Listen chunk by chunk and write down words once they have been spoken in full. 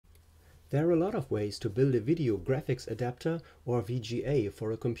There are a lot of ways to build a video graphics adapter or VGA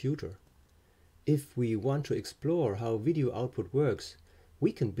for a computer. If we want to explore how video output works,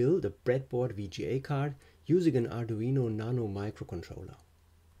 we can build a breadboard VGA card using an Arduino Nano microcontroller.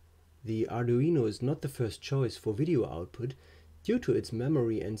 The Arduino is not the first choice for video output due to its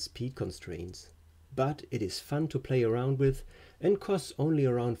memory and speed constraints, but it is fun to play around with and costs only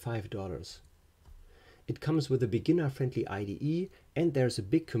around $5. It comes with a beginner-friendly IDE and there's a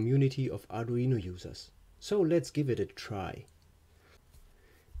big community of Arduino users. So let's give it a try.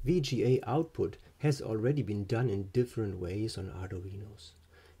 VGA output has already been done in different ways on Arduinos.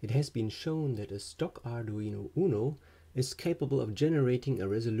 It has been shown that a stock Arduino Uno is capable of generating a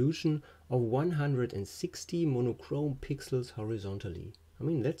resolution of 160 monochrome pixels horizontally. I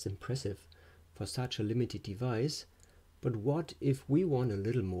mean, that's impressive for such a limited device, but what if we want a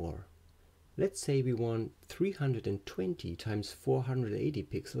little more? Let's say we want 320 times 480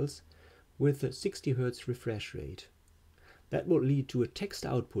 pixels with a 60 Hz refresh rate. That would lead to a text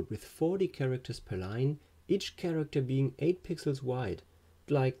output with 40 characters per line, each character being 8 pixels wide,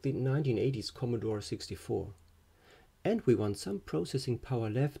 like the 1980s Commodore 64. And we want some processing power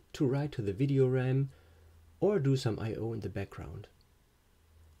left to write to the video RAM or do some I/O in the background.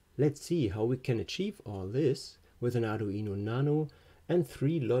 Let's see how we can achieve all this with an Arduino Nano and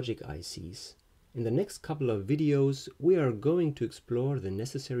 3 logic ICs. In the next couple of videos we are going to explore the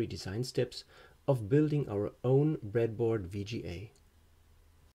necessary design steps of building our own breadboard VGA.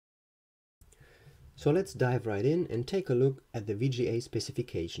 So let's dive right in and take a look at the VGA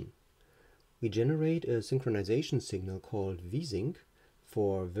specification. We generate a synchronization signal called VSync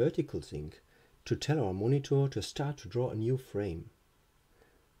for vertical sync to tell our monitor to start to draw a new frame.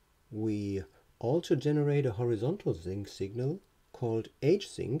 We also generate a horizontal sync signal called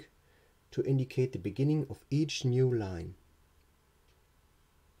HSync to indicate the beginning of each new line.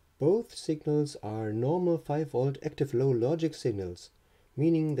 Both signals are normal 5V active low logic signals,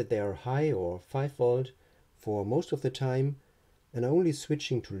 meaning that they are high or 5V for most of the time and only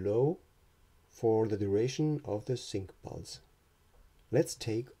switching to low for the duration of the sync pulse. Let's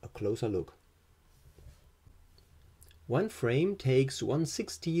take a closer look. One frame takes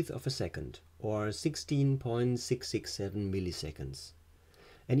 1/60th of a second, or 16.667 milliseconds.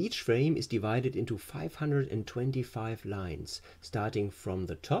 And each frame is divided into 525 lines, starting from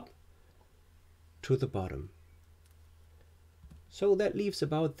the top to the bottom. So that leaves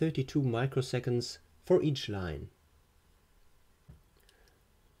about 32 microseconds for each line.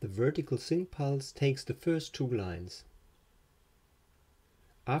 The vertical sync pulse takes the first 2 lines.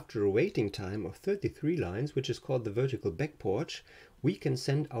 After a waiting time of 33 lines, which is called the vertical backporch, we can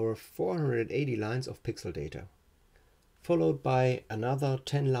send our 480 lines of pixel data, followed by another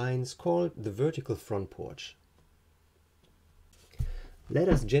 10 lines called the vertical front porch. Let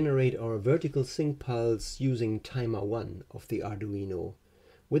us generate our vertical sync pulse using timer 1 of the Arduino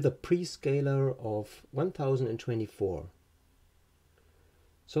with a prescaler of 1024.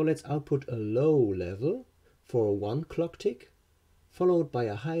 So let's output a low level for 1 clock tick, followed by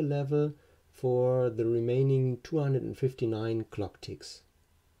a high level for the remaining 259 clock ticks.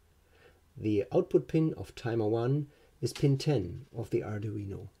 The output pin of timer 1 is pin 10 of the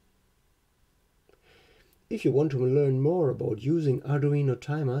Arduino. If you want to learn more about using Arduino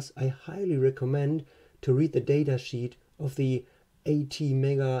timers, I highly recommend to read the datasheet of the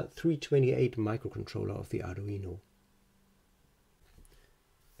ATmega 328 microcontroller of the Arduino.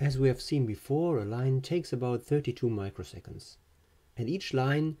 As we have seen before, a line takes about 32 microseconds, and each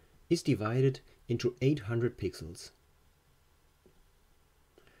line is divided into 800 pixels.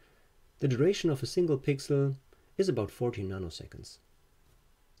 The duration of a single pixel is about 40 nanoseconds.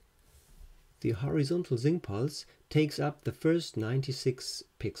 The horizontal sync pulse takes up the first 96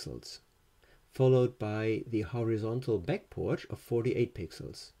 pixels, followed by the horizontal backporch of 48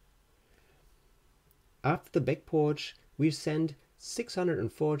 pixels. After the backporch, we send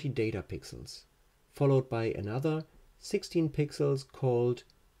 640 data pixels, followed by another 16 pixels called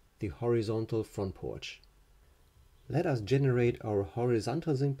the horizontal front porch. Let us generate our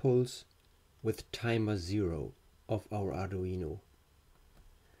horizontal sync pulse with timer 0 of our Arduino.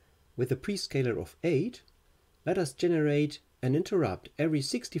 With a prescaler of 8, let us generate an interrupt every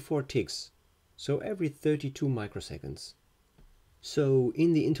 64 ticks, so every 32 microseconds. So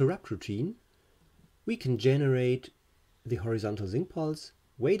in the interrupt routine, we can generate the horizontal sync pulse,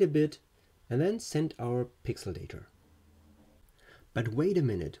 wait a bit, and then send our pixel data. But wait a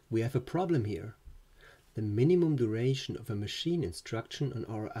minute, we have a problem here. The minimum duration of a machine instruction on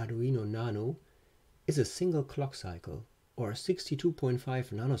our Arduino Nano is a single clock cycle, or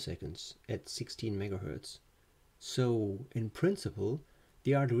 62.5 nanoseconds at 16 MHz. So, in principle,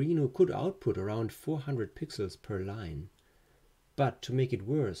 the Arduino could output around 400 pixels per line. But to make it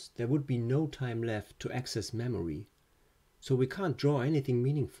worse, there would be no time left to access memory, so we can't draw anything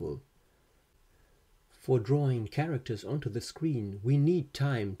meaningful. For drawing characters onto the screen, we need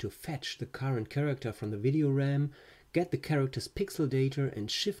time to fetch the current character from the video RAM, get the character's pixel data and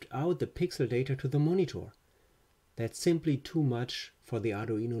shift out the pixel data to the monitor. That's simply too much for the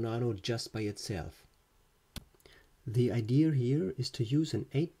Arduino Nano just by itself. The idea here is to use an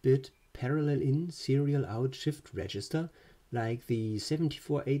 8-bit parallel in serial out shift register like the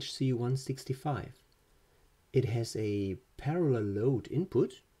 74HC165. It has a parallel load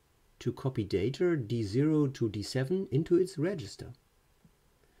input to copy data D0 to D7 into its register.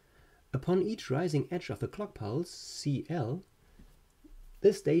 Upon each rising edge of the clock pulse, CL,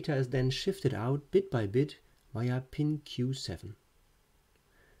 this data is then shifted out bit by bit via pin Q7.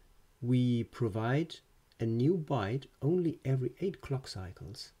 We provide a new byte only every 8 clock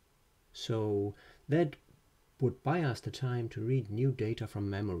cycles, so that would buy us the time to read new data from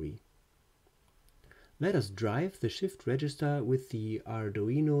memory. Let us drive the shift register with the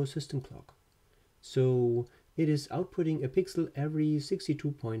Arduino system clock. So it is outputting a pixel every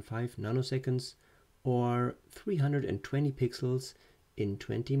 62.5 nanoseconds or 320 pixels in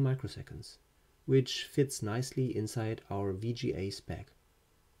 20 microseconds, which fits nicely inside our VGA spec.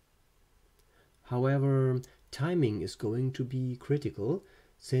 However, timing is going to be critical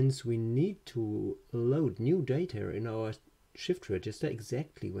since we need to load new data in our shift register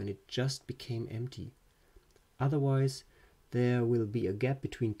exactly when it just became empty. Otherwise, there will be a gap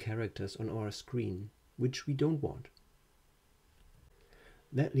between characters on our screen, which we don't want.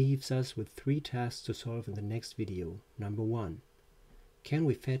 That leaves us with 3 tasks to solve in the next video. Number 1. Can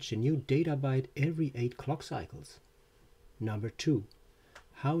we fetch a new data byte every 8 clock cycles? Number 2.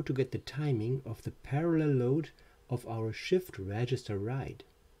 How to get the timing of the parallel load of our shift register right?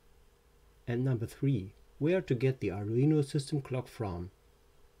 And number 3. Where to get the Arduino system clock from?